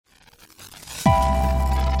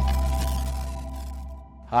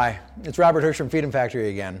Hi, it's Robert Hirsch from Freedom Factory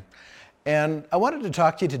again. And I wanted to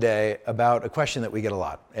talk to you today about a question that we get a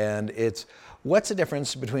lot. And it's, what's the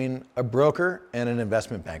difference between a broker and an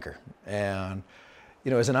investment banker? And,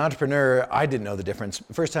 as an entrepreneur, I didn't know the difference.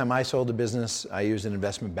 The first time I sold a business, I used an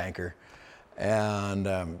investment banker. And,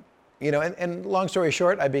 and long story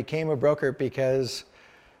short, I became a broker because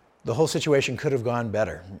the whole situation could have gone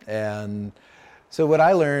better. And so what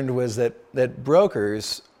I learned was that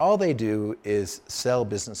brokers, all they do is sell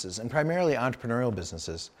businesses, and primarily entrepreneurial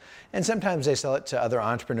businesses. And sometimes they sell it to other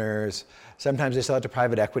entrepreneurs, sometimes they sell it to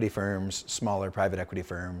private equity firms, smaller private equity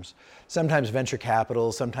firms, sometimes venture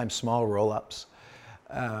capital, sometimes small roll-ups.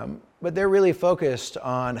 But they're really focused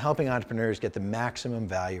on helping entrepreneurs get the maximum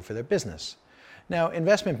value for their business. Now,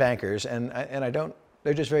 investment bankers,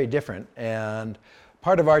 they're just very different. And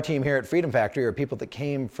part of our team here at Freedom Factory are people that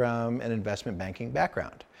came from an investment banking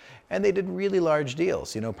background. And they did really large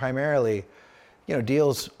deals, primarily,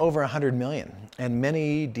 deals over 100 million. And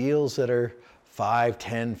many deals that are 5,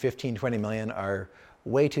 10, 15, 20 million are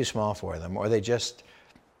way too small for them, or they just,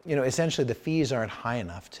 essentially the fees aren't high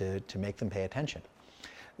enough to make them pay attention.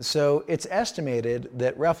 So it's estimated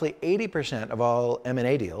that roughly 80% of all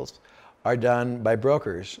M&A deals are done by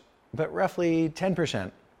brokers, but roughly 10%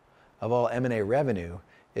 of all M&A revenue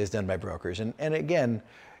is done by brokers. And again,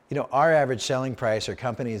 our average selling price are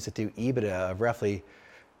companies that do EBITDA of roughly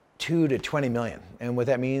 2 to 20 million. And what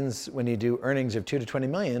that means when you do earnings of 2 to 20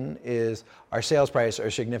 million is our sales price are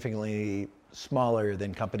significantly smaller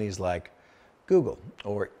than companies like Google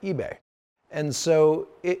or eBay. And so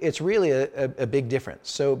it's really a big difference.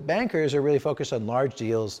 So bankers are really focused on large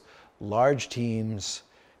deals, large teams,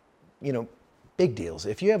 big deals.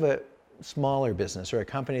 If you have a smaller business or a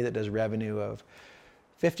company that does revenue of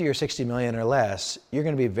 50 or 60 million or less, you're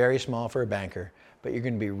going to be very small for a banker, but you're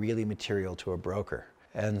going to be really material to a broker.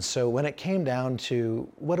 And so when it came down to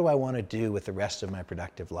what do I want to do with the rest of my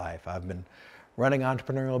productive life, I've been running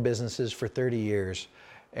entrepreneurial businesses for 30 years,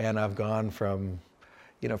 and I've gone from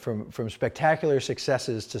spectacular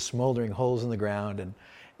successes to smoldering holes in the ground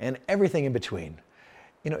and everything in between.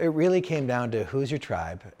 It really came down to who's your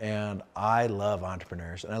tribe, and I love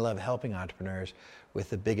entrepreneurs, and I love helping entrepreneurs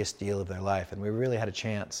with the biggest deal of their life. And we really had a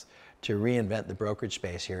chance to reinvent the brokerage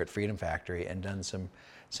space here at Freedom Factory and done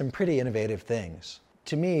some pretty innovative things.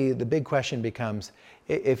 To me, the big question becomes,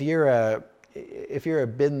 if you're a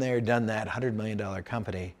been there, done that $100 million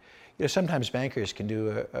company, sometimes bankers can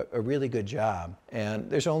do a really good job, and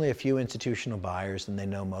there's only a few institutional buyers and they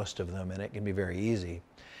know most of them, and it can be very easy.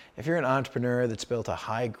 If you're an entrepreneur that's built a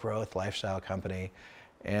high growth lifestyle company,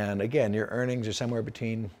 and again, your earnings are somewhere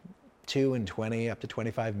between 2 and 20 up to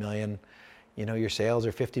 25 million, your sales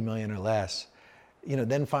are 50 million or less,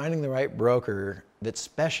 then finding the right broker that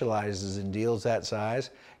specializes in deals that size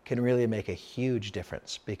can really make a huge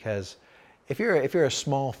difference. Because if you're a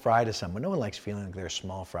small fry to someone, no one likes feeling like they're a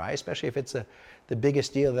small fry, especially if it's the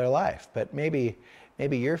biggest deal of their life. But maybe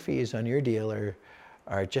your fees on your deal are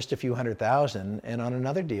just a few $100,000, and on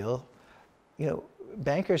another deal,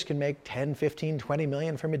 bankers can make 10, 15, 20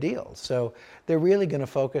 million from a deal. So they're really going to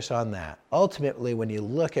focus on that. Ultimately, when you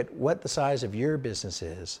look at what the size of your business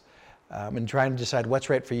is, and trying to decide what's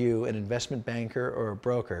right for you, an investment banker or a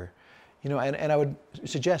broker, and I would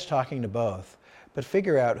suggest talking to both, but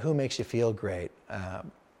figure out who makes you feel great.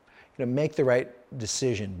 Make the right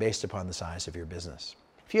decision based upon the size of your business.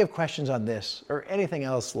 If you have questions on this or anything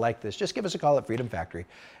else like this, just give us a call at Freedom Factory,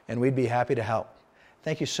 and we'd be happy to help.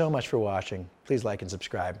 Thank you so much for watching. Please like and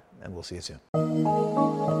subscribe, and we'll see you soon.